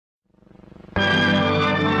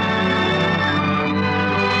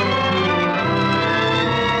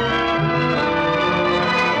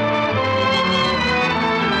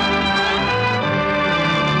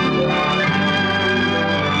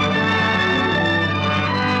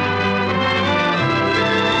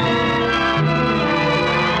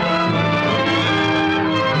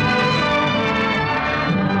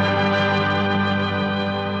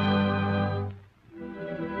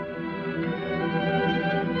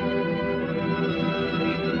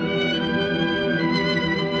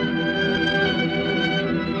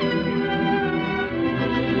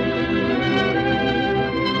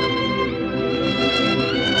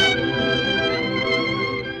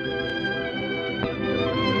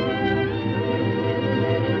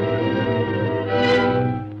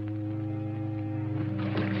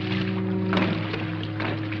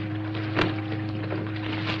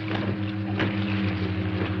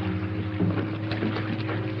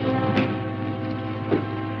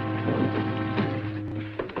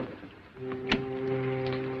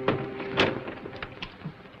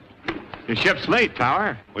Your ship's late,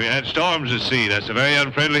 Tower. We had storms at sea. That's a very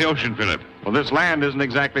unfriendly ocean, Philip. Well, this land isn't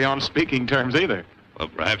exactly on speaking terms either. Well,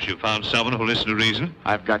 perhaps you found someone who'll listen to reason.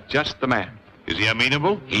 I've got just the man. Is he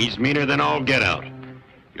amenable? He's meaner than all get out.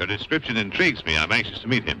 Your description intrigues me. I'm anxious to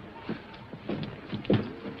meet him.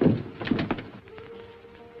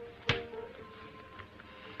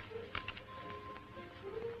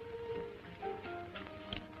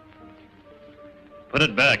 Put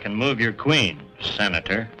it back and move your queen,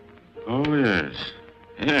 Senator. Oh, yes.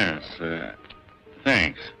 Yes,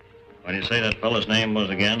 thanks. What do you say that fellow's name was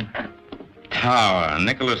again? Tower,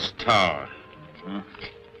 Nicholas Tower. Huh?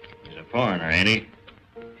 He's a foreigner, ain't he?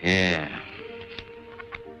 Yeah.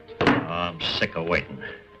 Oh, I'm sick of waiting.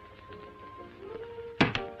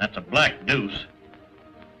 That's a black deuce.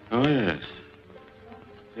 Oh, yes.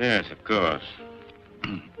 Yes, of course.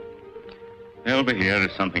 They'll be here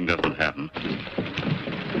if something doesn't happen.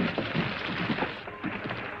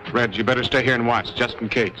 Red, you better stay here and watch, just in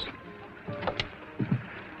case.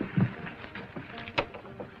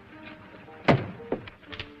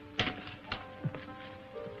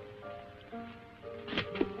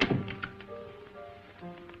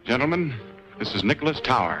 Gentlemen, this is Nicholas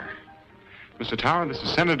Tower. Mr. Tower, this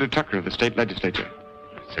is Senator Tucker of the state legislature.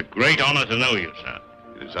 It's a great honor to know you, sir.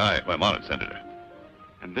 It is I. I'm honored, Senator.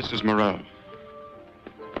 And this is Morrell.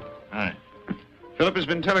 Hi. Philip has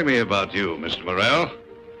been telling me about you, Mr. Morrell.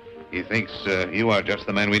 He thinks you are just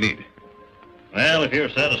the man we need. Well, if you're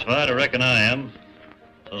satisfied, I reckon I am.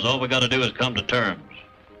 So all we got to do is come to terms.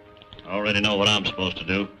 I already know what I'm supposed to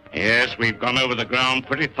do. Yes, we've gone over the ground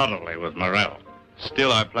pretty thoroughly with Morrell.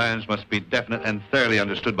 Still, our plans must be definite and thoroughly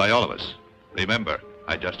understood by all of us. Remember,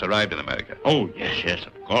 I just arrived in America. Oh, yes,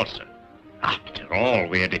 of course, sir. After all,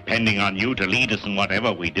 we are depending on you to lead us in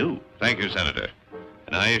whatever we do. Thank you, Senator.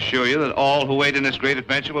 And I assure you that all who wait in this great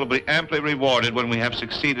adventure will be amply rewarded when we have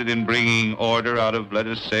succeeded in bringing order out of, let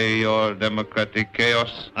us say, your democratic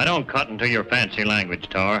chaos. I don't cut into your fancy language,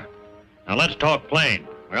 Tar. Now let's talk plain.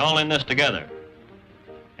 We're all in this together.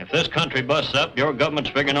 If this country busts up, your government's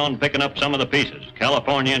figuring on picking up some of the pieces.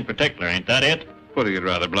 California in particular, ain't that it? Putting it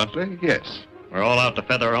rather bluntly, yes. We're all out to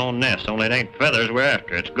feather our own nest, only it ain't feathers we're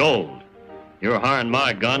after, it's gold. You're hiring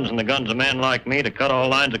my guns and the guns of men like me to cut all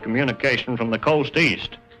lines of communication from the coast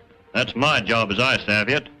east. That's my job as I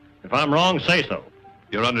savvy it. If I'm wrong, say so.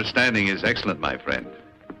 Your understanding is excellent, my friend.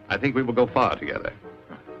 I think we will go far together.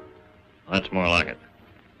 That's more like it.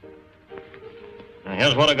 Now,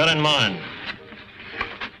 here's what I got in mind.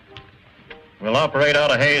 We'll operate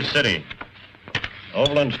out of Hayes City.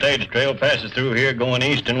 Overland Stage Trail passes through here going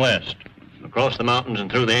east and west, across the mountains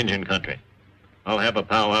and through the Indian country. I'll have a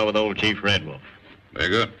powwow with old Chief Red Wolf. Very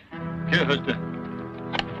good. Here, Huster.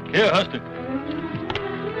 Here, Huster.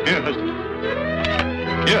 Here,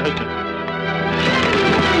 Huster. Here, Huster.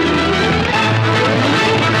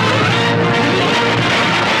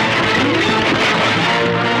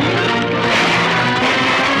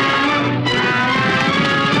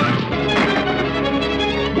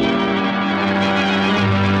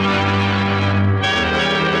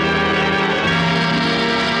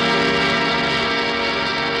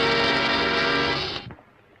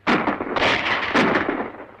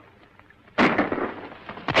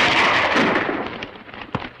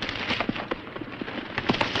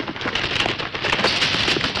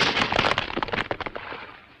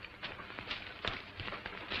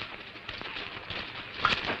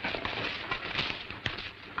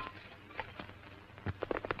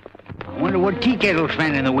 Tea kettle's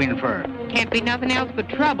fanning the wind for? Can't be nothing else but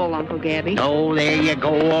trouble, Uncle Gabby. Oh, there you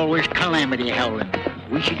go, always Calamity howling.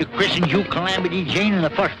 We should have christened you Calamity Jane in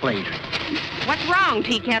the first place. What's wrong,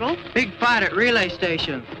 Tea Kettle? Big fight at relay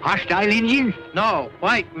station. Hostile Indians? No,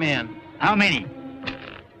 white men. How many?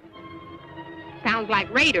 Sounds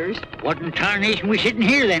like raiders. What in tarnation we sitting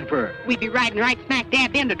here then for? We'd be riding right smack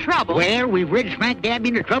dab into trouble. Well, we've rid smack dab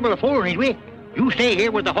into trouble before, ain't we? You stay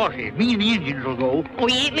here with the horses. Me and the Indians will go. Oh,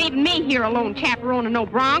 you ain't leaving me here alone, chaperoning no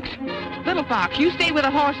broncs. Little Fox, you stay with the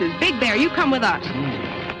horses. Big Bear, you come with us.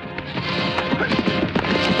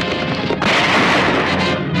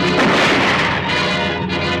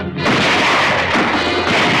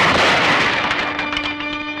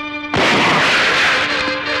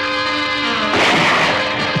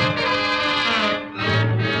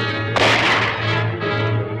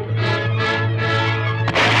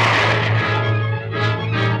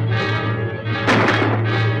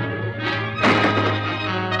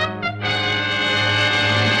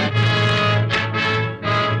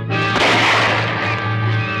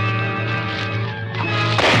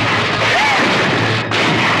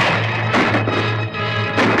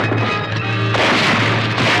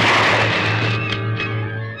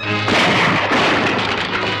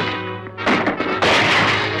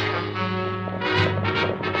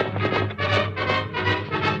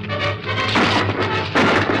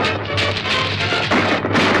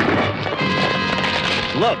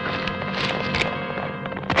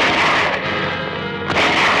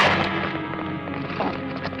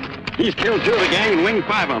 He's killed 2 of the gang and winged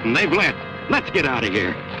 5 of them. They've left. Let's get out of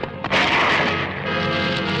here.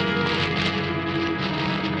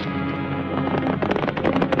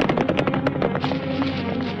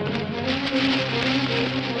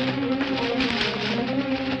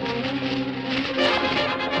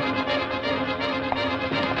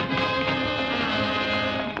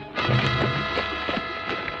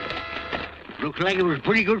 Looks like it was a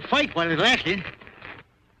pretty good fight while it lasted.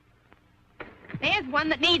 There's one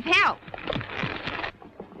that needs help.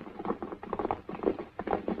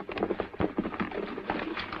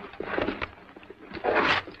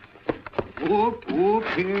 Whoop,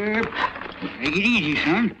 here. Take it easy,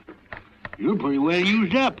 son. You're pretty well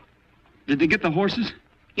used up. Did they get the horses?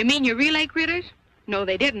 You mean your relay critters? No,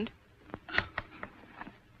 they didn't.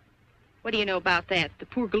 What do you know about that? The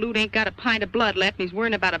poor galoot ain't got a pint of blood left, and he's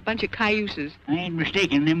worrying about a bunch of cayuses. I ain't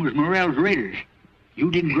mistaken, them was Morrell's raiders. You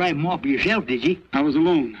didn't drive them off yourself, did you? I was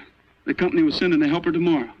alone. The company was sending a helper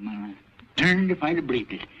tomorrow. Turned if I'd have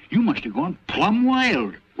believed it. You must have gone plumb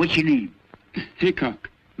wild. What's your name? Hickok.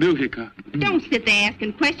 Bill Hickok. Don't sit there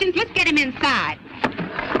asking questions. Let's get him inside.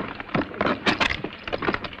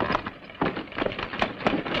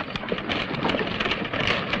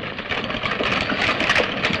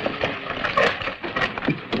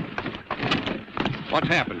 What's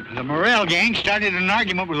happened? The Morrell gang started an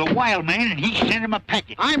argument with a wild man, and he sent him a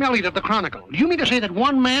packet. I'm Elliot of the Chronicle. Do you mean to say that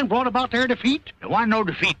one man brought about their defeat? There wasn't no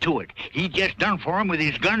defeat to it. He just done for him with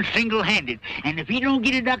his gun single-handed. And if he don't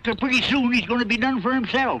get a doctor pretty soon, he's going to be done for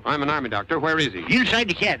himself. I'm an army doctor. Where is he? Inside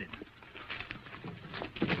the cabin.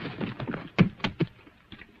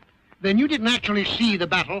 Then you didn't actually see the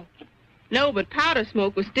battle? No, but powder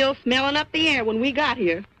smoke was still smelling up the air when we got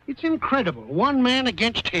here. It's incredible. 1 man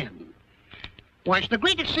against 10. Why, it's the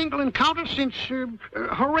greatest single encounter since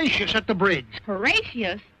Horatius at the bridge.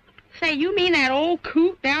 Horatius? Say, you mean that old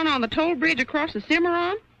coot down on the toll bridge across the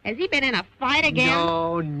Cimarron? Has he been in a fight again?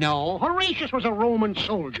 No. Horatius was a Roman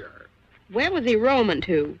soldier. Where was he roaming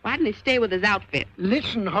to? Why didn't he stay with his outfit?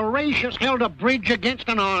 Listen, Horatius held a bridge against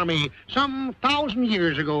an army some 1,000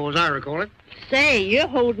 years ago, as I recall it. Say, you're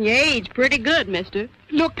holding your age pretty good, mister.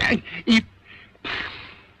 Look,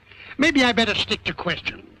 maybe I better stick to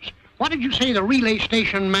questions. What did you say the relay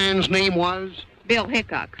station man's name was? Bill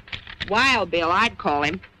Hickok. Wild Bill, I'd call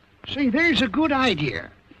him. See, there's a good idea.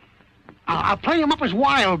 I'll play him up as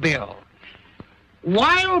Wild Bill.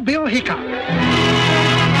 Wild Bill Hickok.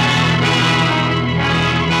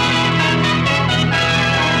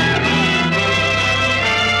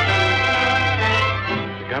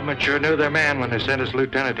 The government sure knew their man when they sent us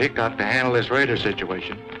Lieutenant Hickok to handle this raider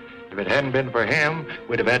situation. If it hadn't been for him,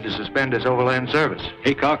 we'd have had to suspend his overland service.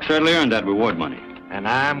 Hickok certainly earned that reward money. And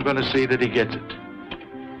I'm going to see that he gets it.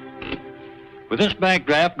 With this bank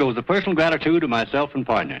draft goes the personal gratitude of myself and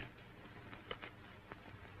partner.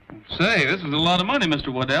 Say, this is a lot of money, Mr.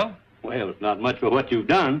 Waddell. Well, it's not much for what you've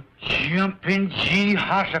done. Jumping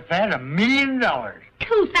Jehoshaphat, $1 million.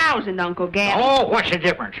 2,000, Uncle Gabby. Oh, what's the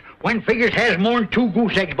difference? When figures has more than 2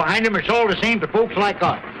 goose eggs behind them, it's all the same to folks like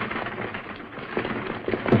us.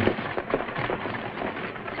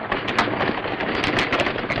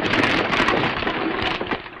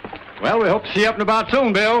 Well, we hope to see you up and about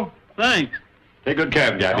soon, Bill. Thanks. Take good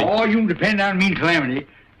care of Gabby. Oh, you can depend on me, Calamity.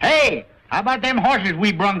 Hey, how about them horses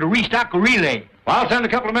we brung to restock the relay? Well, I'll send a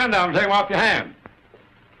couple of men down and take them off your hand.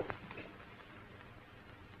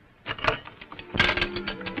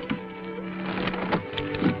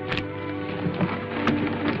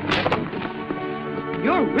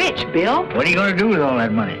 You're rich, Bill. What are you going to do with all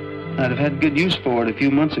that money? I'd have had good use for it a few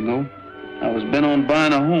months ago. I was bent on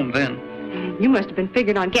buying a home then. You must have been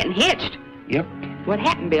figuring on getting hitched. Yep. What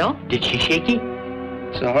happened, Bill? Did she shake you?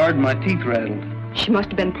 So hard my teeth rattled. She must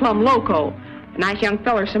have been plumb loco. A nice young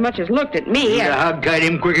feller so much as looked at me. The hog tied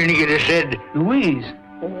him quicker than he could have said. Louise.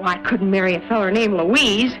 Oh, I couldn't marry a feller named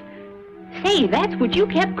Louise. Say, that's what you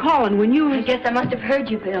kept calling when you was... I guess I must have heard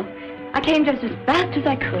you, Bill. I came just as fast as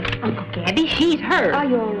I could. Uncle Gabby, she's hurt. Are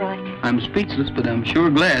you all right? I'm speechless, but I'm sure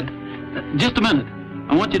glad. Just a minute.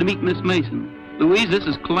 I want you to meet Miss Mason. Louise, this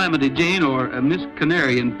is Calamity Jane, or Miss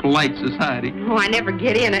Canary in polite society. Oh, I never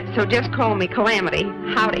get in it, so just call me Calamity.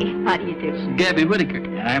 Howdy. How do you do? Gabby Whittaker.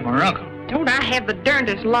 And I'm her uncle. Don't I have the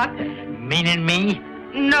darndest luck? Meaning me?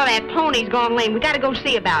 No, that pony's gone lame. We gotta go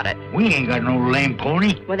see about it. We ain't got no lame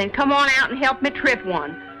pony. Well, then come on out and help me trip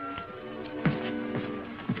one.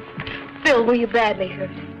 Bill, were you badly hurt?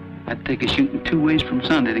 I'd take a shooting 2 ways from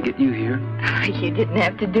Sunday to get you here. You didn't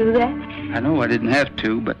have to do that. I know I didn't have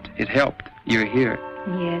to, but it helped. You're here.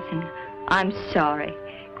 Yes, and I'm sorry.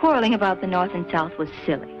 Quarreling about the North and South was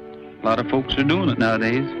silly. A lot of folks are doing it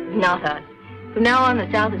nowadays. Not us. From now on, the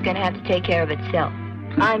South is going to have to take care of itself.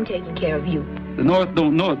 I'm taking care of you. The North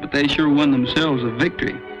don't know it, but they sure won themselves a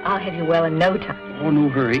victory. I'll have you well in no time. Oh, no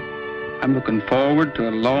hurry. I'm looking forward to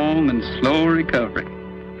a long and slow recovery.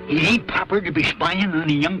 It ain't proper to be spying on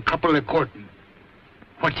a young couple of courting.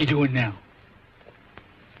 What's he doing now?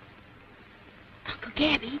 Uncle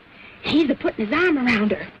Gabby, he's a-putting his arm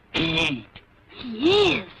around her. He ain't.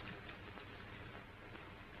 He is.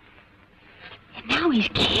 And now he's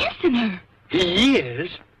kissing her. He is?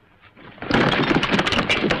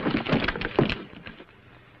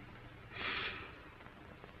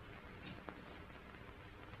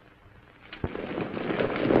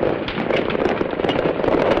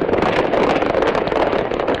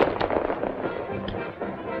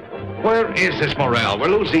 Where is this Morrell? We're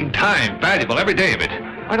losing time, valuable every day of it.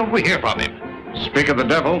 Why don't we hear from him? Speak of the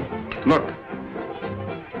devil. Look.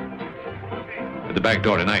 At the back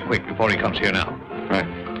door tonight, quick, before he comes here now. Right.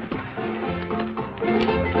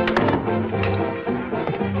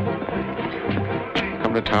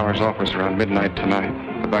 Come to Tower's office around midnight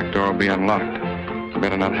tonight. The back door will be unlocked. You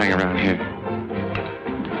better not hang around here.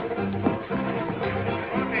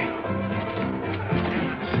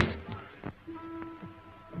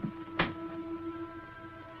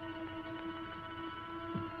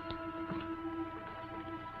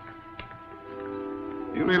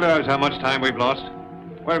 You realize how much time we've lost?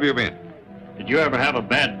 Where have you been? Did you ever have a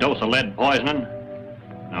bad dose of lead poisoning?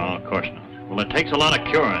 No, of course not. Well, it takes a lot of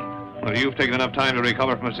curing. Well, you've taken enough time to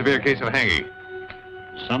recover from a severe case of hanging.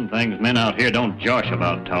 Some things men out here don't josh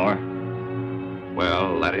about, Tower.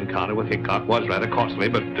 Well, that encounter with Hickok was rather costly,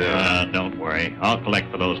 but... Don't worry. I'll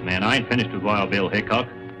collect for those men. I ain't finished with Wild Bill Hickok.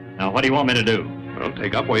 Now, what do you want me to do? Well,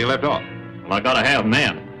 take up where you left off. Well, I gotta have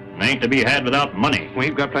men. They ain't to be had without money.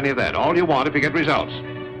 We've got plenty of that. All you want if you get results.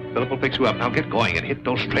 Philip will fix you up. Now get going and hit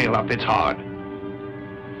those trail outfits hard.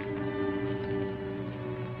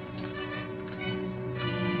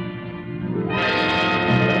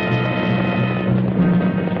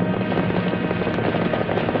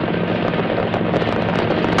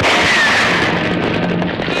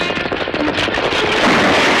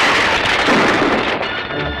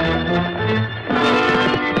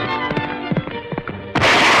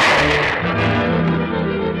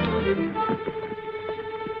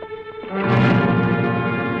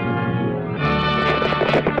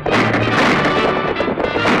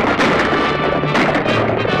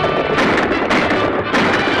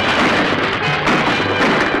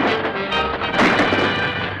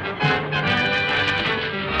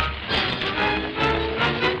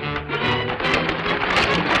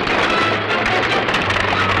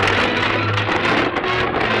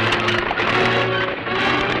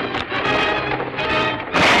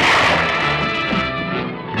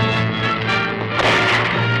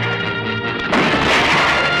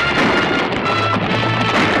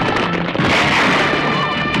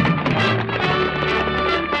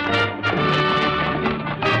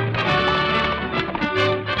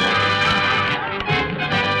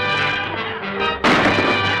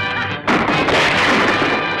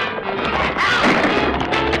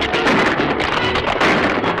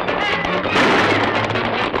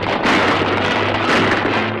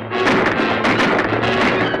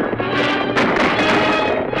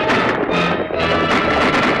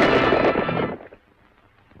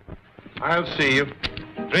 I'll see you.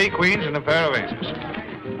 3 queens and a pair of aces.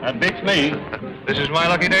 That beats me. This is my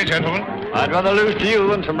lucky day, gentlemen. I'd rather lose to you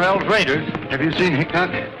than some Rel's Raiders. Have you seen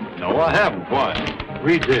Hickok? No, I haven't. Why?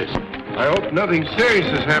 Read this. I hope nothing serious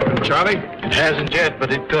has happened, Charlie. It hasn't yet,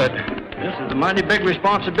 but it could. This is a mighty big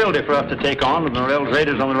responsibility for us to take on with the Rel's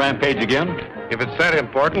Raiders on the rampage again. If it's that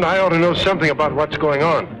important, I ought to know something about what's going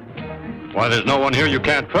on. Why, there's no one here you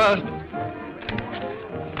can't trust.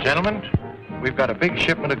 Gentlemen, we've got a big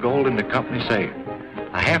shipment of gold in the company safe.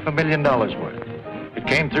 $500,000 worth. It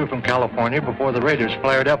came through from California before the raiders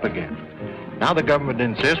flared up again. Now the government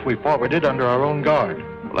insists we forward it under our own guard.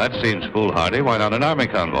 Well, that seems foolhardy. Why not an army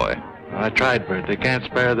convoy? I tried for it. They can't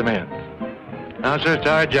spare the men. Now, sir, it's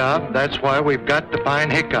our job. That's why we've got to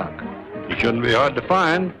find Hickok. He shouldn't be hard to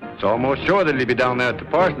find. It's almost sure that he'll be down there at the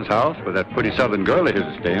parson's house with that pretty southern girl of his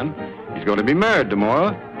is staying. He's going to be married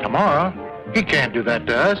tomorrow. Tomorrow? He can't do that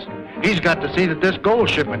to us. He's got to see that this gold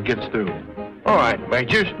shipment gets through. All right,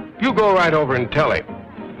 Majors. You go right over and tell him.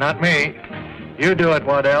 Not me. You do it,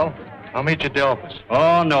 Waddell. I'll meet you at the office.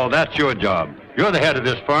 Oh, no, that's your job. You're the head of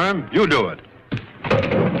this firm. You do it.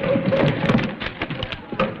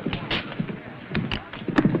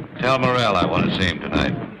 Tell Morrell I want to see him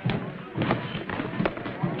tonight.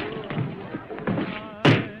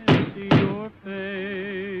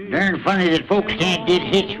 Darn funny that folks can't get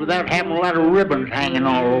hitched without having a lot of ribbons hanging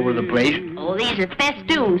all over the place. Oh, these are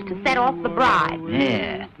festoons to set off the bride.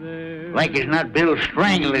 Yeah. Like as not, Bill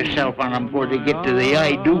strangled himself on them before they get to the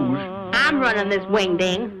I-do's. I'm running this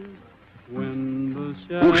wing-ding. Who's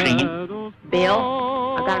singing? Bill.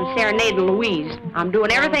 I got him serenading Louise. I'm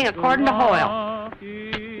doing everything according to Hoyle.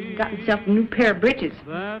 He's got himself a new pair of breeches.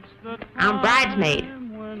 I'm bridesmaid.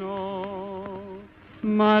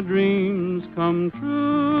 My dreams come true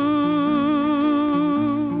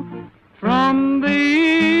from the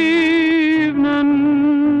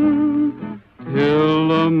evening till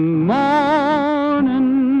the morning.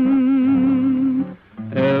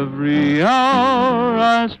 Every hour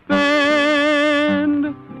I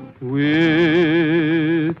spend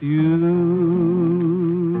with you.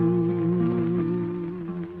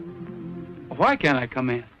 Why can't I come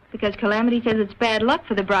in? Because Calamity says it's bad luck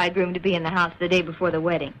for the bridegroom to be in the house the day before the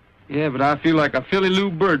wedding. Yeah, but I feel like a Philly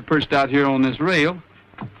Lou bird perched out here on this rail.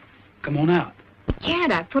 Come on out.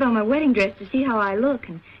 Can't I put on my wedding dress to see how I look?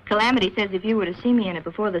 And Calamity says if you were to see me in it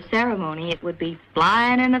before the ceremony, it would be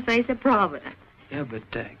flying in the face of Providence. Yeah, but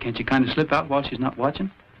can't you kind of slip out while she's not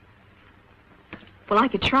watching? Well, I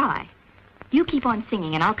could try. You keep on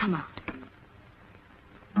singing and I'll come out.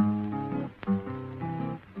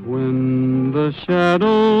 When the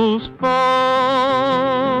shadows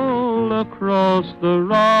fall across the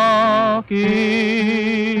Rockies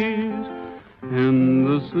and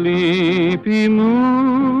the sleepy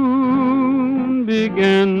moon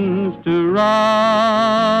begins to rise,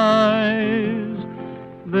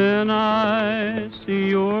 then I see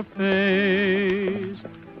your face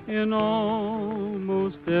in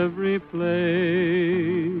almost every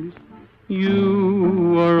place.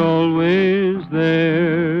 You are always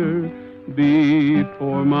there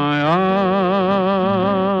before my eyes.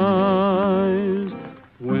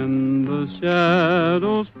 When the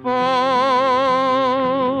shadows fall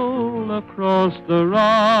across the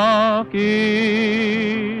Rockies.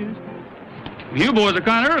 You boys are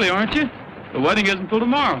kind of early, aren't you? The wedding isn't till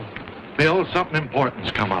tomorrow. Bill, something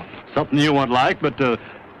important's come up. Something you won't like, but,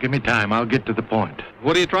 Give me time. I'll get to the point.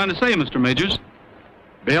 What are you trying to say, Mr. Majors?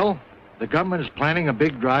 Bill, the government is planning a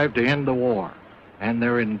big drive to end the war, and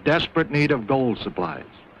they're in desperate need of gold supplies.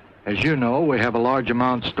 As you know, we have a large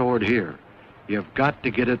amount stored here. You've got to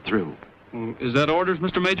get it through. Well, is that orders,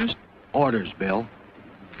 Mr. Majors? Orders, Bill.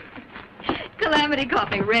 Calamity caught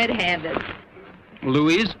me red-handed. Well,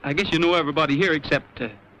 Louise, I guess you know everybody here except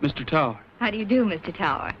Mr. Tower. How do you do, Mr.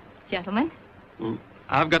 Tower? Gentlemen? Well,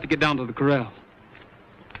 I've got to get down to the corral.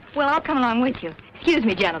 Well, I'll come along with you. Excuse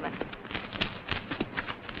me, gentlemen.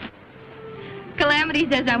 Calamity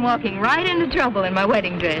says I'm walking right into trouble in my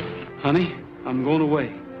wedding dress. Honey, I'm going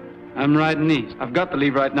away. I'm riding east. I've got to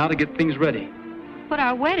leave right now to get things ready. But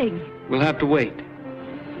our wedding? We'll have to wait.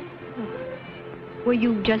 Were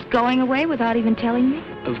you just going away without even telling me?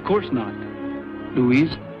 Of course not.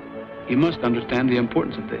 Louise, you must understand the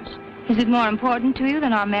importance of this. Is it more important to you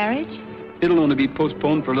than our marriage? It'll only be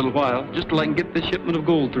postponed for a little while, just till I can get this shipment of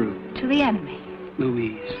gold through. To the enemy?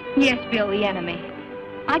 Louise. Yes, Bill, the enemy.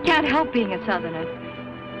 I can't help being a Southerner.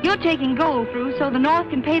 You're taking gold through so the North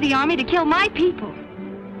can pay the Army to kill my people.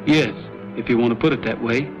 Yes, if you want to put it that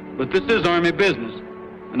way. But this is Army business,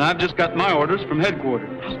 and I've just got my orders from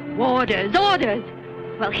headquarters. Orders, orders!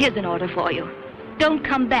 Well, here's an order for you. Don't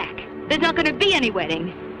come back. There's not going to be any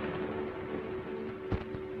wedding.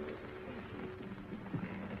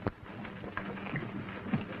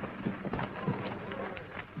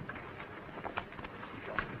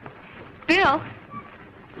 Bill,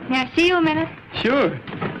 may I see you a minute? Sure.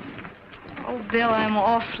 Oh, Bill, I'm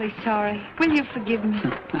awfully sorry. Will you forgive me?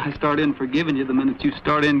 I start in forgiving you the minute you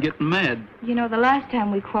start in getting mad. You know, the last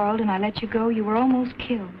time we quarreled and I let you go, you were almost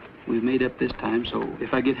killed. We've made up this time, so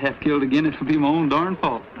if I get half killed again, it'll be my own darn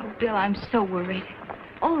fault. Oh, Bill, I'm so worried.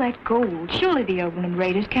 All that gold, surely the Overland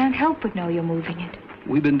Raiders can't help but know you're moving it.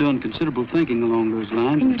 We've been doing considerable thinking along those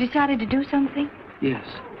lines. And you decided to do something? Yes.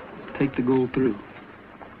 Take the gold through.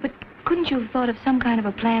 But couldn't you have thought of some kind of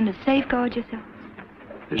a plan to safeguard yourself?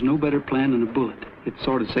 There's no better plan than a bullet. It's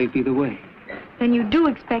sort of safe either way. Then you do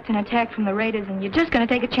expect an attack from the Raiders, and you're just going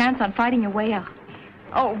to take a chance on fighting your way out.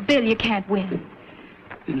 Oh, Bill, you can't win.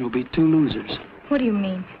 Then there'll be two losers. What do you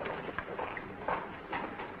mean?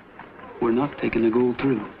 We're not taking the gold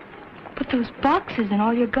through. But those boxes and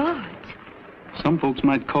all your guards. Some folks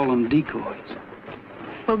might call them decoys.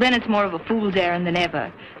 Well, then it's more of a fool's errand than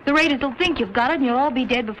ever. The Raiders will think you've got it, and you'll all be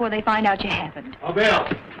dead before they find out you haven't. Oh, Bill,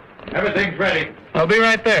 everything's ready. I'll be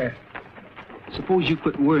right there. Suppose you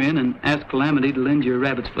quit worrying and ask Calamity to lend you a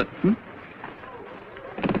rabbit's foot, hmm?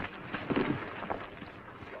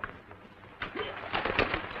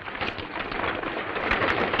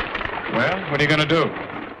 What are you going to do?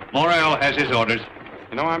 Morrell has his orders.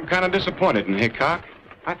 You know, I'm kind of disappointed in Hickok.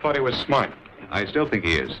 I thought he was smart. I still think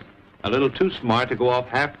he is. A little too smart to go off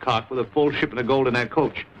half-cocked with a full shipment of gold in that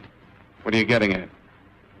coach. What are you getting at?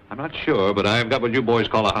 I'm not sure, but I've got what you boys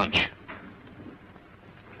call a hunch.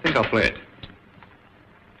 I think I'll play it.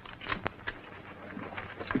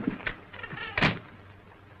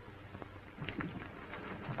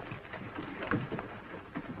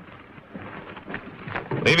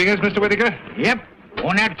 Leaving us, Mr. Whittaker? Yep.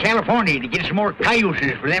 Going out to California to get some more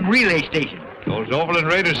cayuses for them relay stations. Those Overland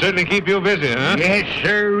Raiders certainly keep you busy, huh? Yes,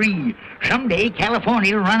 sirree. Someday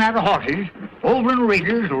California will run out of horses, Overland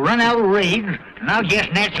Raiders will run out of raids, and I'll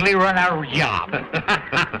just naturally run out of a job.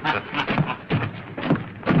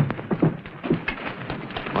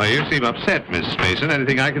 Why, you seem upset, Miss Mason.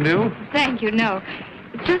 Anything I can do? Thank you, no.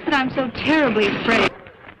 It's just that I'm so terribly afraid.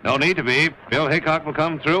 No need to be. Bill Hickok will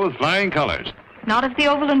come through with flying colors. Not if the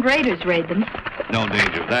Overland Raiders raid them. No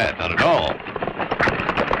danger of that, not at all.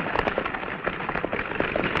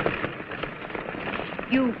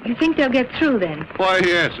 You think they'll get through then? Why,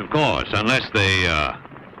 yes, of course, unless they,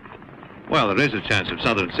 well, there is a chance of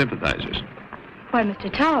Southern sympathizers. Why,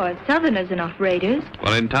 Mr. Tower, Southerners are not raiders.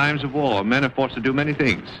 Well, in times of war, men are forced to do many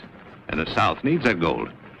things. And the South needs that gold.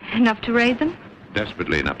 Enough to raid them?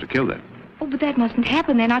 Desperately enough to kill them. Oh, but that mustn't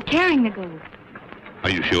happen. They're not carrying the gold. Are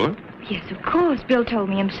you sure? Yes, of course. Bill told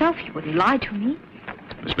me himself. He wouldn't lie to me.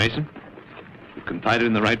 Miss Mason, you've confided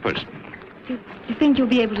in the right person. You think you'll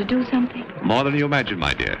be able to do something? More than you imagine,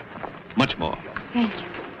 my dear. Much more. Thank you.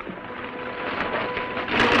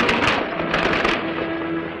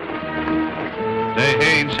 Say,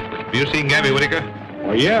 Haynes, have you seen Gabby Whittaker?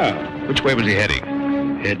 Oh, yeah. Which way was he heading?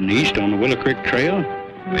 Heading east on the Willow Creek Trail?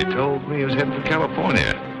 They told me he was heading for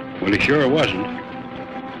California. Well, he sure wasn't.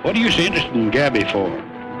 What are you so interested in Gabby for?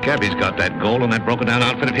 Gabby's got that gold on that broken-down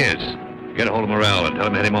outfit of his. Get a hold of Morrell and tell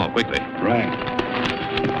him to head him off quickly. Right.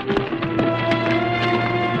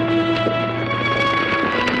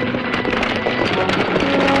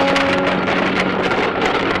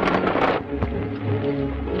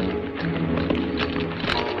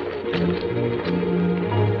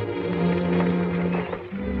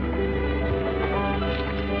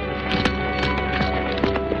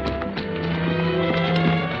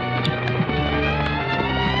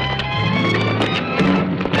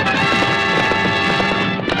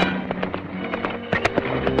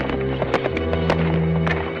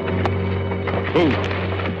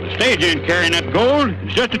 Ain't carrying that gold.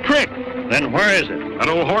 It's just a trick. Then where is it? That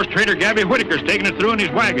old horse trader Gabby Whittaker's taking it through in his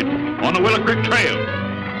wagon on the Willow Creek Trail.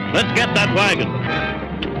 Let's get that wagon.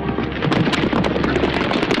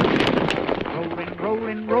 Rolling,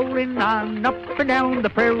 rolling, rolling on up and down the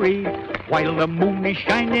prairie, while the moon is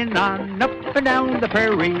shining on up and down the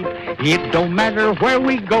prairie. It don't matter where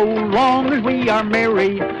we go, long as we are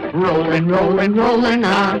merry. Rolling, rolling, rolling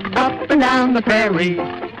on up and down the prairie.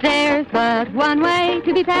 There's but one way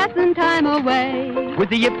to be passing time away.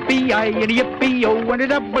 With a yippee-I and a yippee-oh and a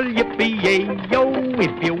double yippee-yay-yo.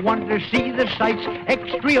 If you want to see the sights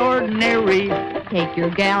extraordinary, take your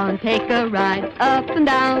gal and take a ride up and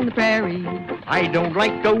down the prairie. I don't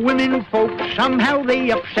like the women folks, somehow they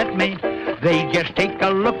upset me. They just take a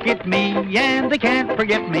look at me and they can't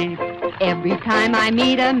forget me. Every time I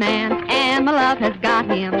meet a man and my love has got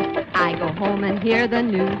him, I go home and hear the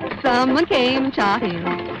news, someone came and shot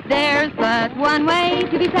him. There's but one way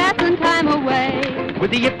to be passing time away.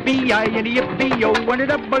 With a yippee-I and a yippee-oh and a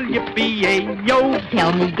double yippee-yay-yo.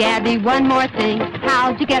 Tell me, Gabby, one more thing,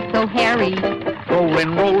 how'd you get so hairy?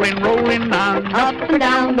 Rolling, rolling, rolling on up and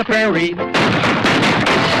down the prairie.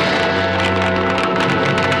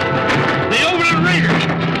 The Overland Raiders!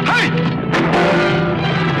 Hey!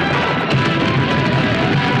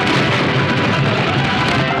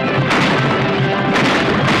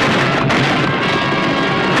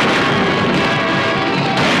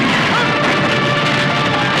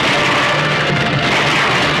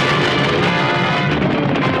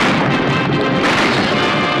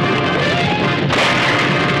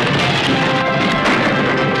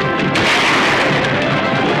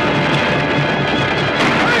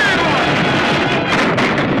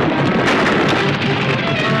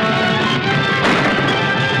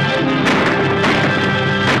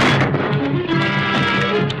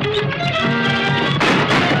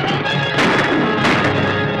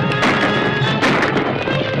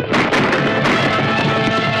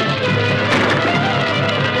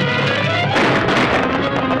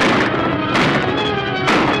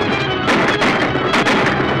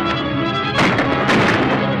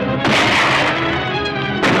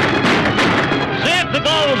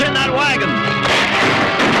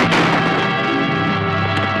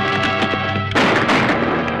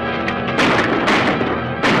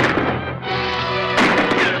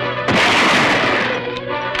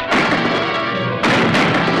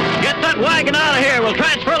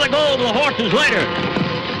 horses later.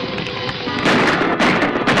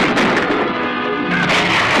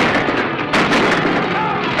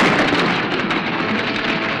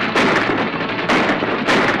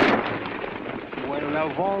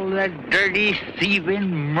 Of all the dirty, thieving,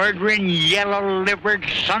 murdering, yellow-livered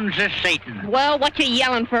sons of Satan. Well, what you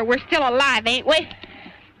yelling for? We're still alive, ain't we?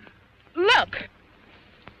 Look.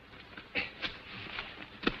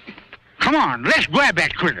 Come on, let's grab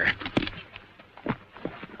that critter.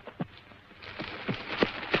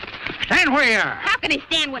 Stand where you are. How can he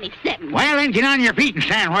stand when he's sitting? Well, then get on your feet and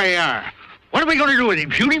stand where you are. What are we going to do with him?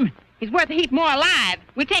 Shoot him? He's worth a heap more alive.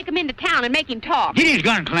 We'll take him into town and make him talk. Get his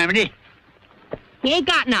gun, Calamity. He ain't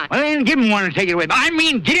got none. Well, then give him one and take it away. I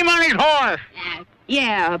mean, get him on his horse.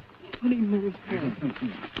 Yeah, put him on his horse.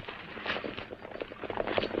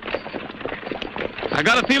 I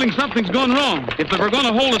got a feeling something's gone wrong. If they were going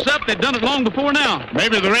to hold us up, they'd done it long before now.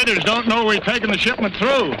 Maybe the raiders don't know we're taking the shipment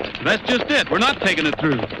through. That's just it. We're not taking it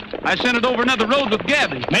through. I sent it over another road with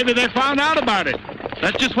Gabby. Maybe they found out about it.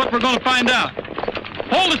 That's just what we're going to find out.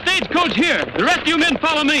 Hold the stagecoach here. The rest of you men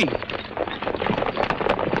follow me.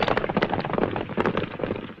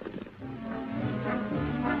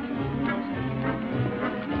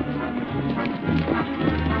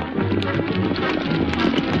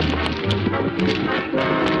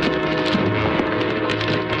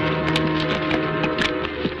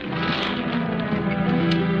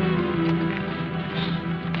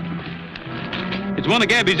 It's one of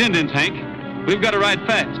Gabby's Indians, Hank. We've got to ride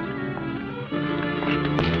fast.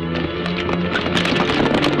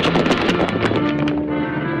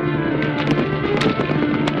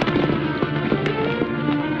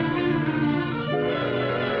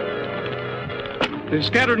 They're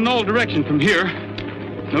scattered in all directions from here.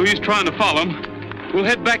 No use trying to follow them. We'll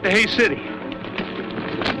head back to Hay City.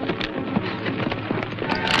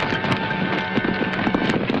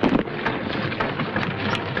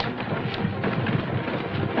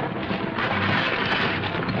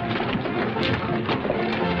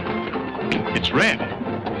 It's Red.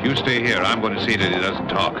 You stay here. I'm going to see that he doesn't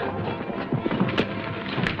talk.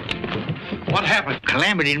 What happened?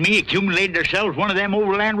 Calamity and me accumulated ourselves one of them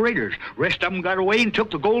overland raiders. Rest of them got away and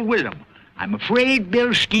took the gold with them. I'm afraid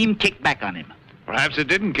Bill's scheme kicked back on him. Perhaps it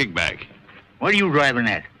didn't kick back. What are you driving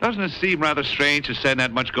at? Doesn't it seem rather strange to send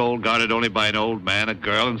that much gold guarded only by an old man, a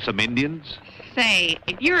girl, and some Indians? Say,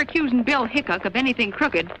 if you're accusing Bill Hickok of anything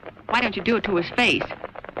crooked, why don't you do it to his face?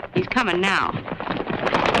 He's coming now.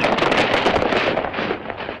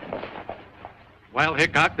 Well,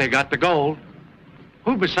 Hickok, they got the gold.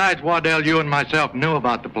 Who besides Waddell, you and myself knew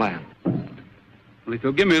about the plan? Well, if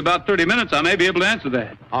you'll give me about 30 minutes, I may be able to answer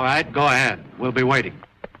that. All right, go ahead. We'll be waiting.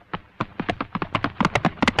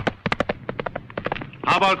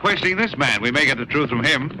 How about questioning this man? We may get the truth from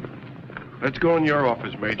him. Let's go in your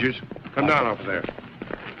office, Majors. Come down over there.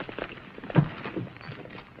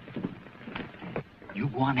 You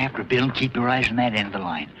go on after Bill and keep your eyes on that end of the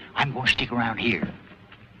line. I'm going to stick around here.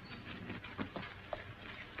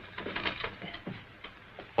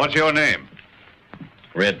 What's your name?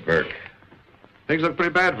 Red Burke. Things look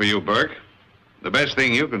pretty bad for you, Burke. The best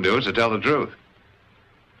thing you can do is to tell the truth.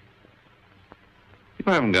 You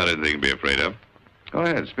haven't got anything to be afraid of. Go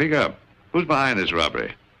ahead, speak up. Who's behind this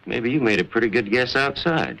robbery? Maybe you made a pretty good guess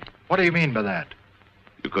outside. What do you mean by that?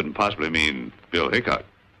 You couldn't possibly mean Bill Hickok.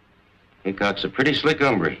 Hickok's a pretty slick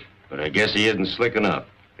hombre, but I guess he isn't slick enough.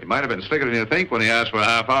 He might have been slicker than you think when he asked for a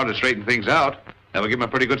half hour to straighten things out. That would give him a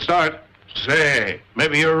pretty good start. Say,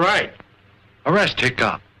 maybe you're right. Arrest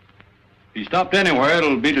Hickok. If he stopped anywhere,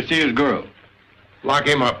 it'll be to see his girl. Lock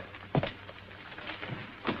him up.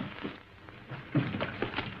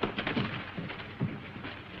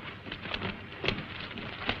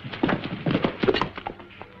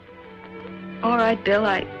 All right, Bill,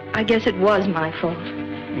 I guess it was my fault.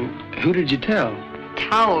 Who did you tell?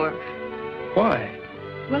 Tower. Why?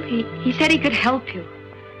 Well, he said he could help you.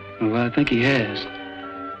 Well, I think he has.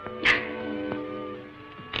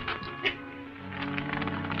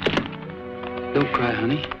 Don't cry,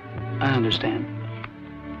 honey. I understand.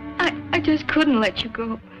 I just couldn't let you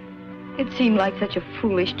go. It seemed like such a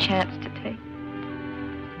foolish chance to take.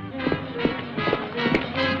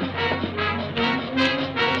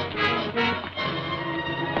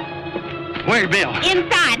 Where's Bill?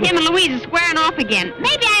 Inside. Him and Louise are squaring off again.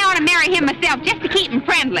 Maybe I ought to marry him myself just to keep him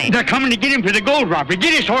friendly. They're coming to get him for the gold robbery.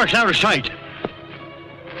 Get his horse out of sight.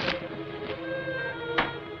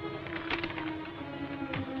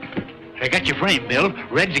 I got your frame, Bill.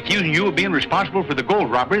 Red's accusing you of being responsible for the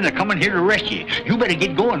gold robbery, and they're coming here to arrest you. You better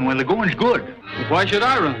get going when the going's good. Well, why should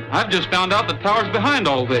I run? I've just found out that Tower's behind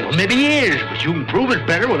all this. Well, maybe he is, but you can prove it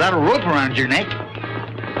better without a rope around your neck.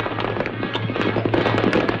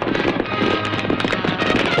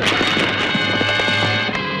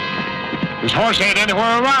 His horse ain't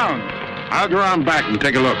anywhere around. I'll go around back and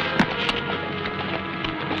take a look.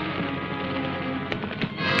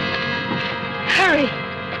 Hurry.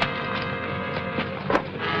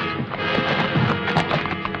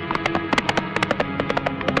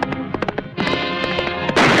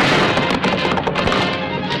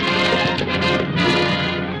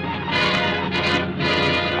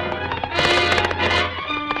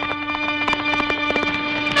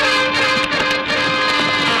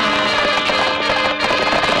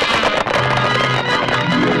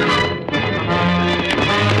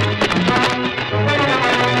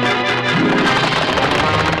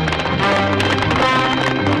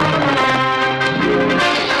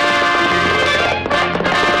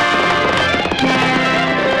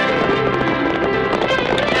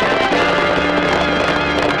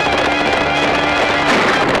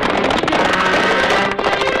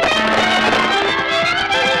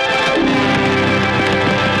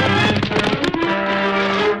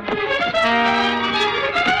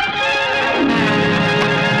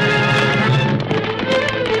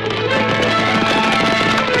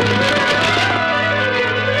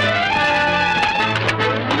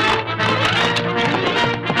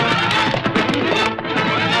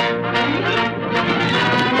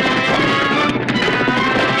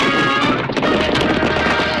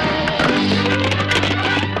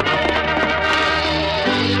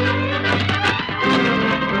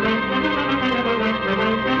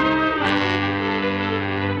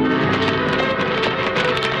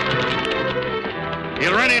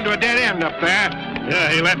 Yeah,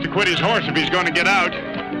 he'll have to quit his horse if he's going to get out.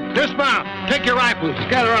 Dismount. Take your rifles.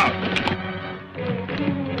 Scatter out.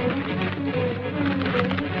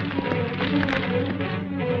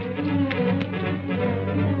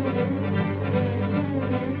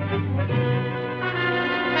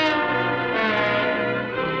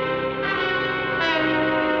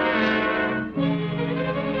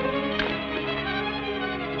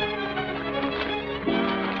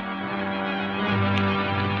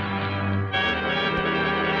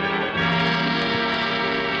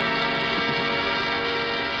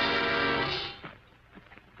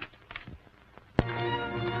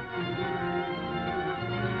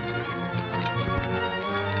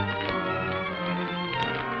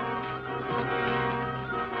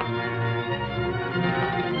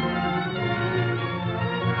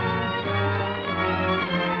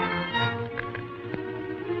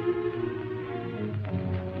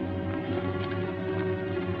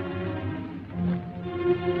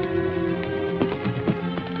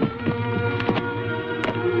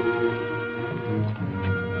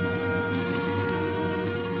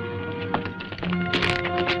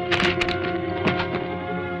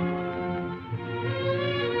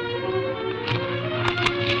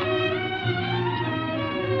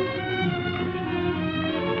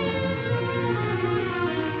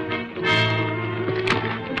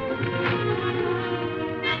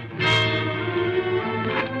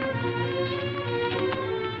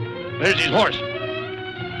 There's his horse.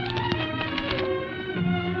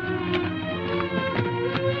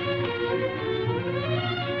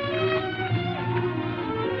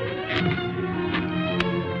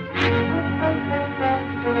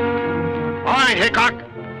 All right, Hickok.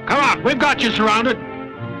 Come on, we've got you surrounded.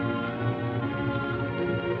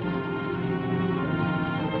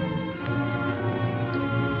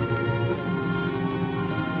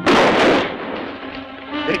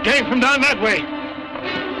 They came from down that way.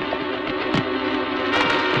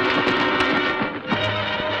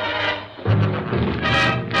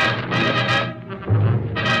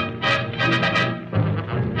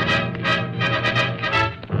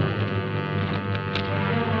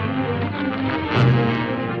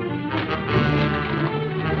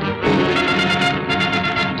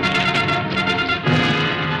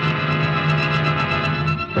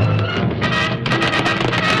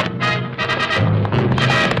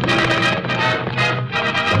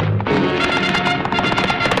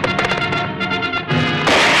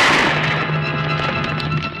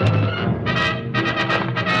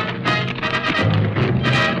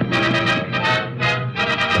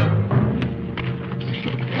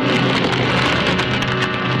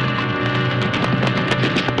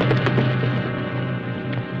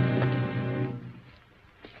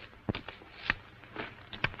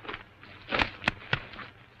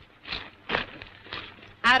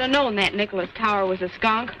 I'd have known that Nicholas Tower was a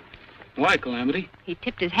skunk. Why, Calamity? He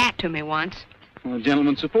tipped his hat to me once. Well, a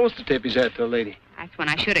gentleman's supposed to tip his hat to a lady. That's when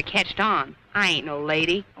I should have catched on. I ain't no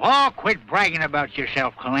lady. Oh, quit bragging about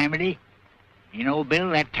yourself, Calamity. You know, Bill,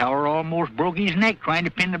 that Tower almost broke his neck trying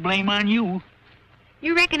to pin the blame on you.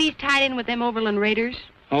 You reckon he's tied in with them Overland Raiders?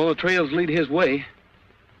 All the trails lead his way.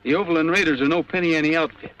 The Overland Raiders are no penny-ante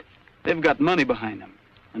outfit. They've got money behind them,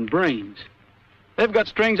 and brains. They've got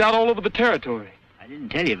strings out all over the territory. I didn't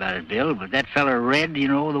tell you about it, Bill, but that feller Red, you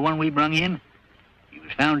know, the one we brung in, he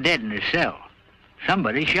was found dead in his cell.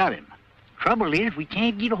 Somebody shot him. Trouble is, we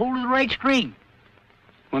can't get a hold of the right string.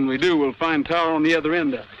 When we do, we'll find Tower on the other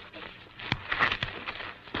end of it.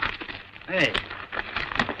 Hey,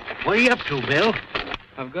 what are you up to, Bill?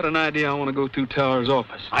 I've got an idea. I want to go to Tower's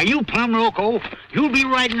office. Are you plumb loco? You'll be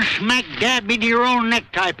riding smack dab into your own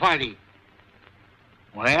necktie party.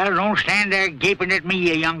 Well, don't stand there gaping at me,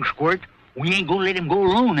 you young squirt. We ain't gonna let him go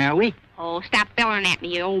alone, are we? Oh, stop bellering at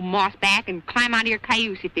me, you old mossback, and climb out of your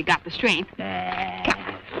cayuse if you got the strength. Come.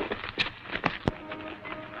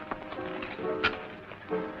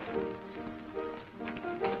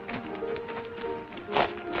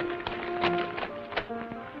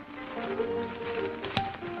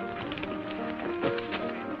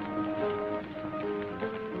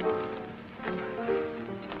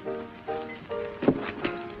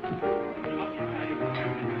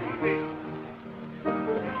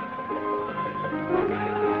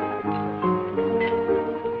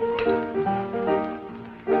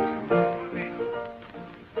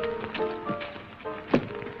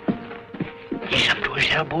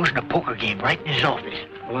 Elbows in a poker game right in his office.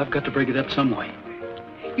 Well, I've got to break it up some way.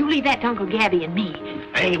 You leave that to Uncle Gabby and me.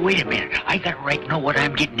 Hey, wait a minute. I got a right to know what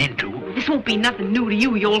I'm getting into. This won't be nothing new to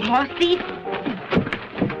you, you old horse thief.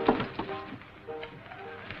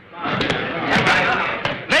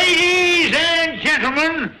 Ladies and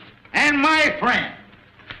gentlemen, and my friends,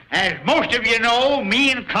 as most of you know,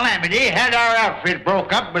 me and Calamity had our outfit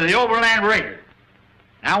broke up by the Overland Raiders.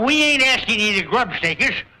 Now, we ain't asking you to grub-stake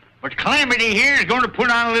us, but Calamity here is going to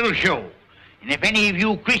put on a little show. And if any of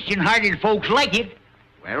you Christian-hearted folks like it,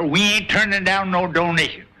 well, we ain't turning down no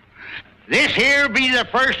donation. This here be the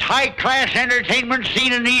first high-class entertainment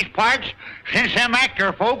seen in these parts since them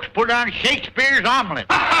actor folks put on Shakespeare's Omelette.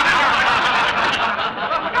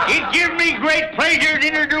 It gives me great pleasure to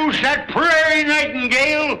introduce that prairie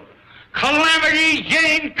nightingale, Calamity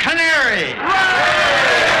Jane Canary.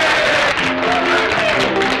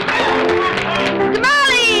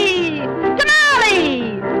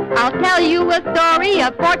 I'll tell you a story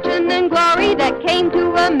of fortune and glory that came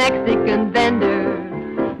to a Mexican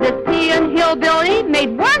vendor. This peon hillbilly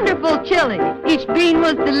made wonderful chili. Each bean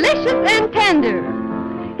was delicious and tender.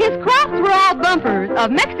 His crops were all bumpers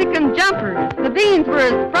of Mexican jumpers. The beans were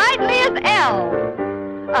as sprightly as elves.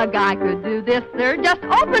 A guy could do this, sir, just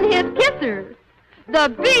open his kisser. The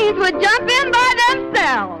beans would jump in by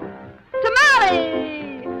themselves.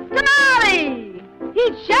 Tamale! Tamale!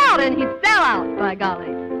 He'd shout and he'd sell out, by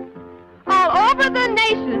golly. All over the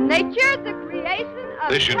nation, they cheered the creation of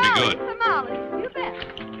This should be good. tamales. You bet.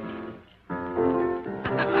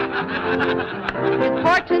 His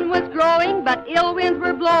fortune was growing, but ill winds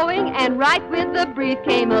were blowing, and right with the breeze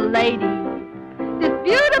came a lady. This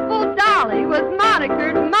beautiful dolly was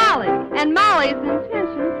monikered Molly, and Molly's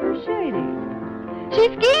intentions were shady. She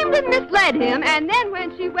schemed and misled him, and then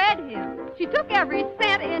when she wed him, she took every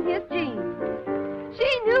cent in his jeans.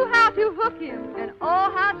 She knew how to hook him, and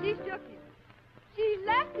oh, how she shook him. She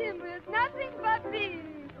left him with nothing but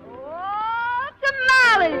beans. Oh,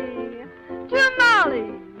 tamale!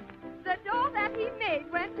 Tamale! The dough that he made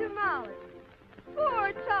went to Molly.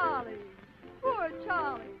 Poor Charlie! Poor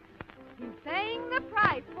Charlie! He's paying the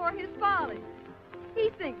price for his folly. He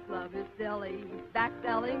thinks love is silly. He's back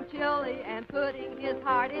selling chili and putting his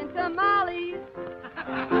heart in tamales.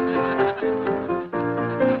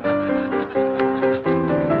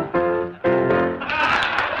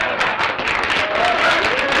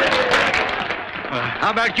 How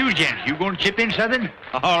about you, gents? You going to chip in something?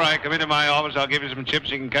 All right, come into my office. I'll give you some chips.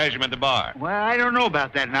 You can cash them at the bar. Well, I don't know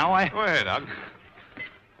about that now. Go ahead, I'll...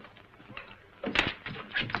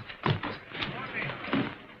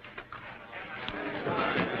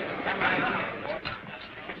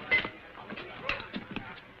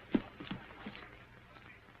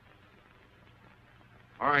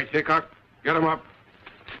 All right, Hickok, get him up.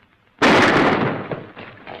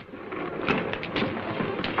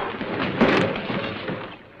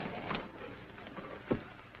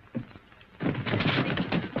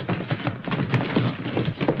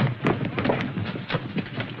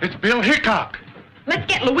 It's Bill Hickok. Let's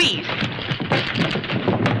get Louise.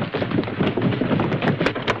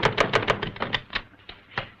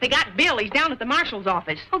 They got Bill. He's down at the marshal's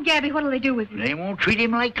office. Oh, Gabby, what'll they do with him? They won't treat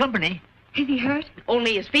him like company. Is he hurt?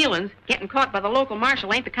 Only his feelings. Getting caught by the local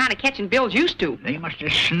marshal ain't the kind of catching Bill's used to. They must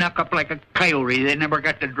have snuck up like a coyote. They never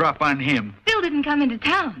got the drop on him. Bill didn't come into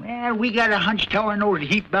town. Well, we got a hunch Tower knows a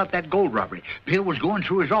heap about that gold robbery. Bill was going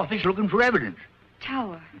through his office looking for evidence.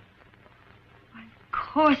 Tower. Why, of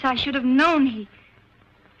course, I should have known he...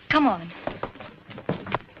 Come on.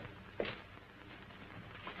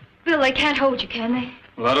 Bill, they can't hold you, can they?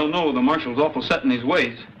 Well, I don't know. The marshal's awful set in his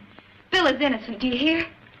ways. Bill is innocent, do you hear?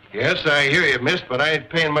 Yes, I hear you, miss, but I ain't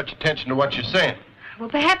paying much attention to what you're saying. Well,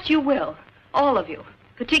 perhaps you will. All of you.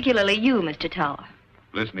 Particularly you, Mr. Tower.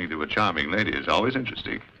 Listening to a charming lady is always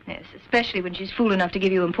interesting. Yes, especially when she's fool enough to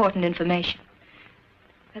give you important information.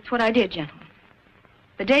 That's what I did, gentlemen.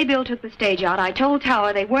 The day Bill took the stage out, I told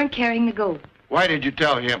Tower they weren't carrying the gold. Why did you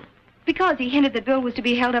tell him? Because he hinted that Bill was to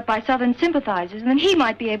be held up by Southern sympathizers, and then he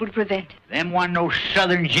might be able to prevent it. Them wasn't no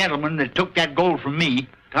Southern gentlemen that took that gold from me.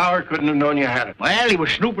 Tower couldn't have known you had it. Well, he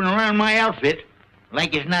was snooping around my outfit.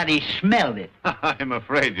 Like as not he smelled it. I'm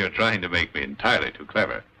afraid you're trying to make me entirely too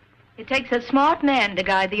clever. It takes a smart man to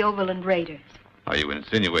guide the Overland Raiders. Are you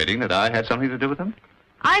insinuating that I had something to do with them?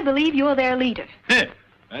 I believe you're their leader.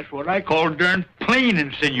 That's what I call darn plain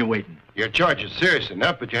insinuating. Your charge is serious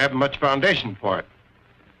enough, but you haven't much foundation for it.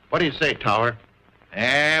 What do you say, Tower?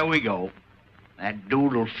 There we go. That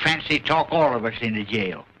dude'll fancy talk all of us into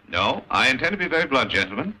jail. No, I intend to be very blunt,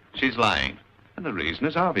 gentlemen. She's lying. And the reason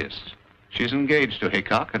is obvious. She's engaged to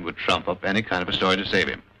Hickok and would trump up any kind of a story to save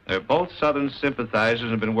him. They're both Southern sympathizers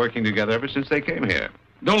and have been working together ever since they came here.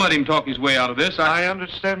 Don't let him talk his way out of this. I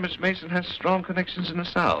understand Miss Mason has strong connections in the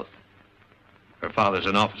South. Her father's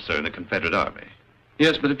an officer in the Confederate Army.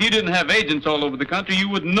 Yes, but if you didn't have agents all over the country, you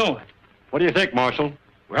wouldn't know it. What do you think, Marshal?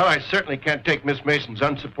 Well, I certainly can't take Miss Mason's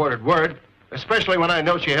unsupported word, especially when I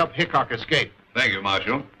know she helped Hickok escape. Thank you,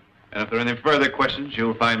 Marshal. And if there are any further questions,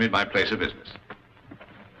 you'll find me at my place of business.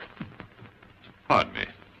 Pardon me.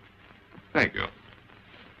 Thank you.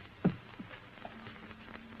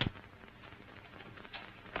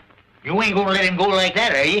 You ain't gonna let him go like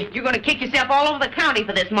that, are you? You're gonna kick yourself all over the county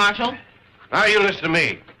for this, Marshal. Now, you listen to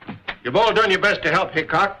me. You've all done your best to help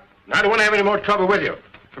Hickok, and I don't want to have any more trouble with you.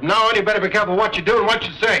 From now on, you better be careful what you do and what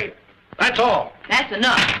you say. That's all. That's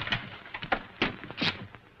enough.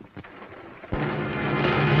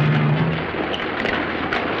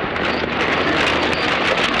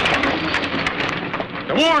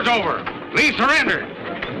 The war's over. Lee surrendered.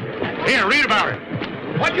 Here, read about it.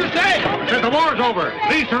 What'd you say? Said the war's over.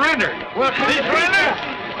 Lee surrendered. What, Lee surrendered?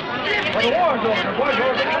 Well, the war's over. The war's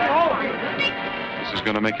over. This is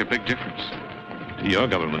going to make a big difference. To your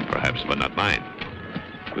government, perhaps, but not mine.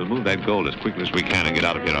 We'll move that gold as quickly as we can and get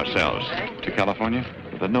out of here ourselves. To California?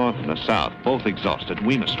 The North and the South, both exhausted.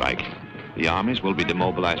 We must strike. The armies will be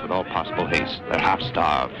demobilized with all possible haste. They're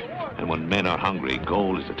half-starved. And when men are hungry,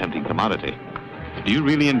 gold is a tempting commodity. Do you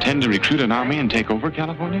really intend to recruit an army and take over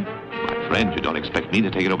California? My friend, you don't expect me to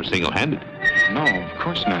take it over single-handed. No, of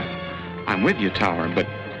course not. I'm with you, Tower, but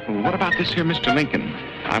what about this here Mr. Lincoln?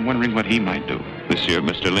 I'm wondering what he might do. This year,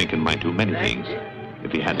 Mr. Lincoln might do many things,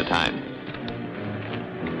 if he had the time.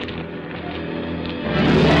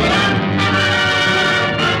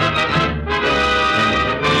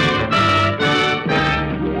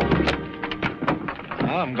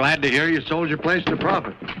 Well, I'm glad to hear you sold your place to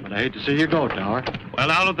profit, but I hate to see you go, Tower. Well,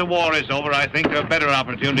 now that the war is over, I think there are better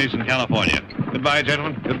opportunities in California. Goodbye,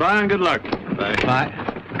 gentlemen. Goodbye and good luck. Bye. Bye.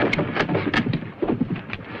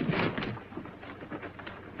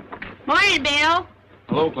 Morning, Bill.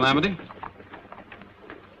 Hello, Calamity.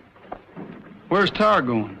 Where's Tower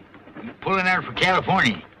going? He's pulling out for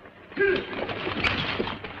California.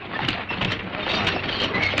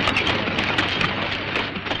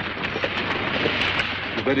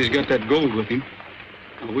 I bet he's got that gold with him.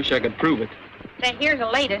 I wish I could prove it. Say, here's the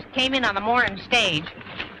latest. Came in on the morning stage.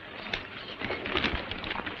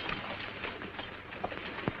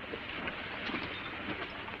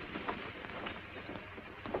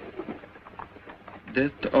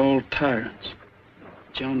 Death to all tyrants.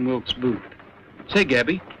 John Wilkes Booth. Say,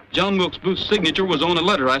 Gabby, John Wilkes Booth's signature was on a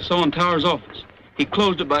letter I saw in Tower's office. He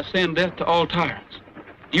closed it by saying death to all tyrants.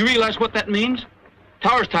 Do you realize what that means?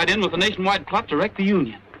 Tower's tied in with a nationwide plot to wreck the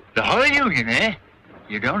Union. The whole Union, eh?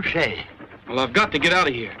 You don't say. Well, I've got to get out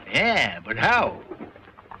of here. Yeah, but how?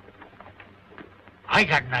 I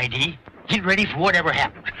got an idea. Get ready for whatever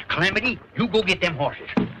happens. Calamity, you go get them horses.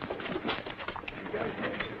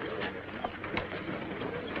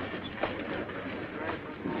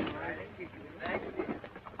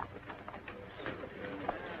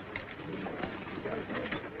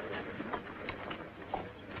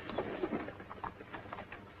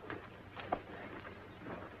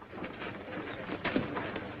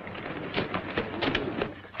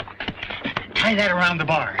 Tie that around the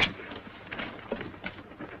bars.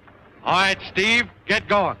 All right, Steve, get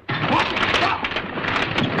going.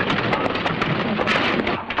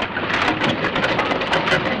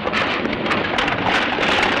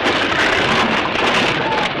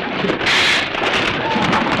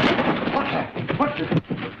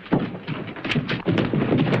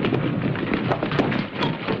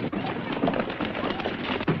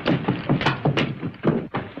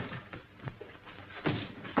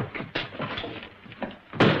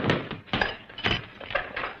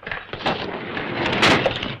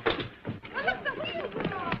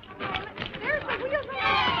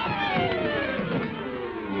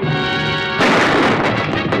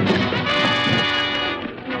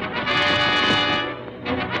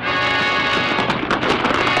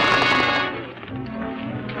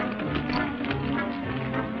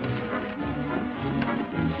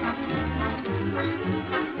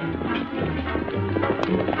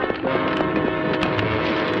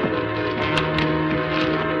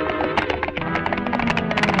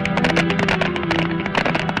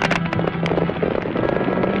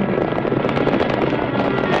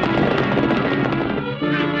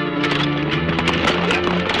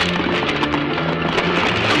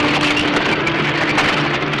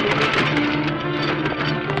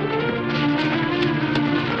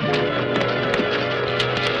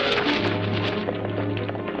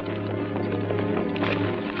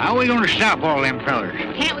 we going to stop all them fellers?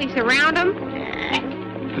 Can't we surround them?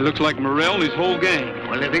 It looks like Morrell and his whole gang.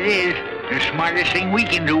 Well, if it is, the smartest thing we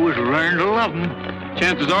can do is learn to love them.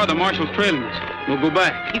 Chances are the marshal's trailing us. We'll go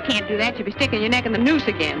back. You can't do that. You'll be sticking your neck in the noose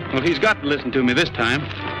again. Well, he's got to listen to me this time.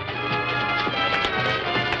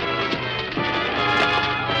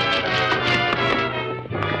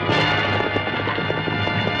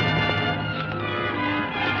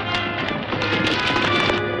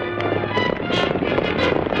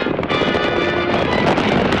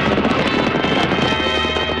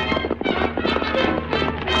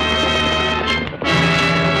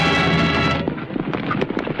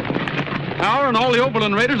 And all the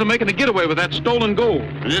Oberlin Raiders are making a getaway with that stolen gold.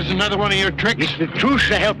 Is this another one of your tricks? It's the truth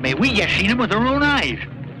to help me. We just seen them with our own eyes.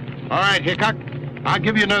 All right, Hickok. I'll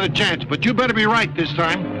give you another chance, but you better be right this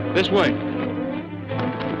time. This way.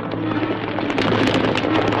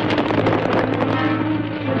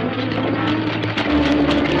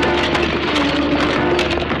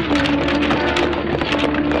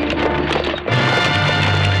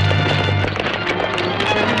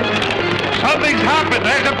 Something's happened.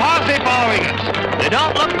 There's a posse following us. They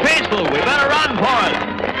don't look peaceful. We better run for it.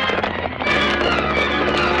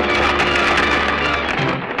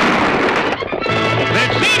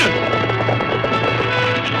 They've seen us.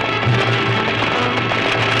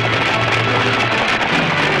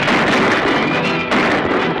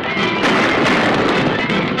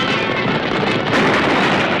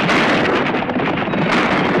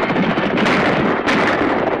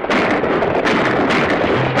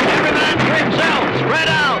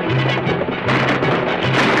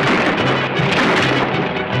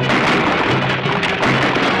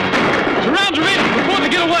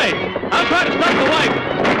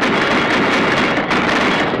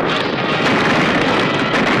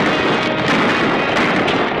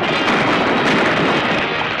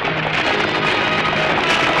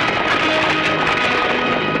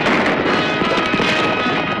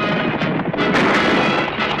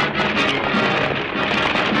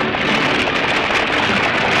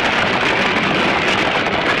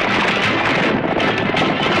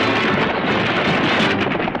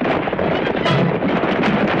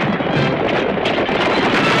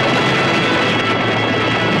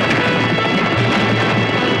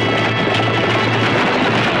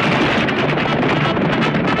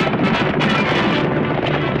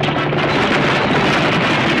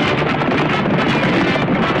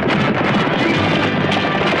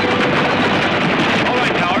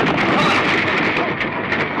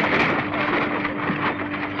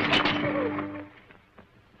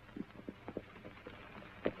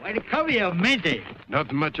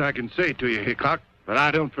 Nothing much I can say to you, Hickok, but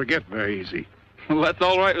I don't forget very easy. Well, that's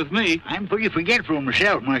all right with me. I'm pretty forgetful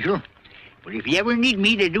myself, Marshal. But if you ever need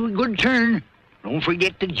me to do a good turn, don't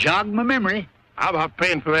forget to jog my memory. How about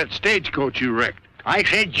paying for that stagecoach you wrecked? I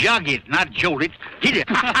said jog it, not jolt it. Hit it.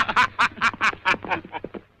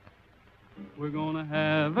 We're gonna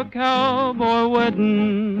have a cowboy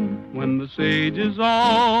wedding when the sage is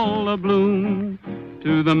all abloom.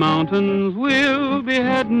 To the mountains we'll be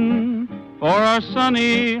heading for our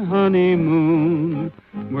sunny honeymoon.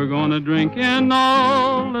 We're gonna drink in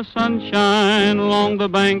all the sunshine along the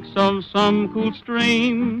banks of some cool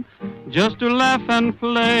stream, just to laugh and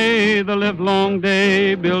play the livelong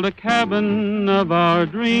day, build a cabin of our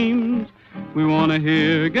dreams. We wanna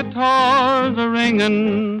hear guitars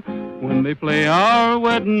a-ringing when they play our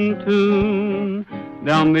wedding tune.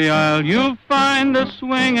 Down the aisle you'll find us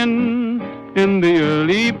swinging in the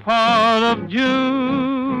early part of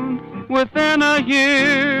June. Within a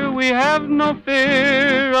year we have no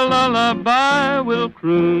fear, a lullaby will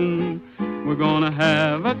croon. We're gonna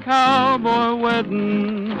have a cowboy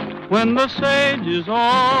wedding when the sage is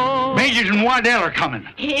all... Majors and Waddell are coming.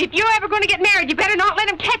 If you're ever going to get married, you better not let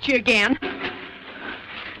him catch you again.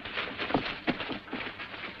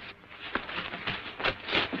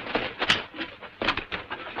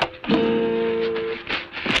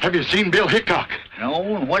 Have you seen Bill Hickok?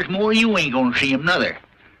 No, and what's more, you ain't gonna see him, nother.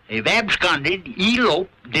 They've absconded,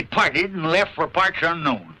 eloped, departed, and left for parts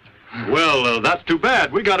unknown. Well, that's too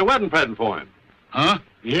bad. We got a wedding present for him. Huh?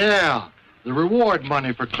 Yeah, the reward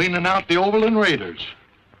money for cleaning out the Oberlin Raiders.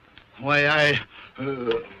 Why,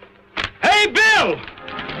 Hey, Bill!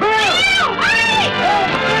 Bill!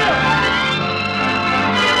 Hurry!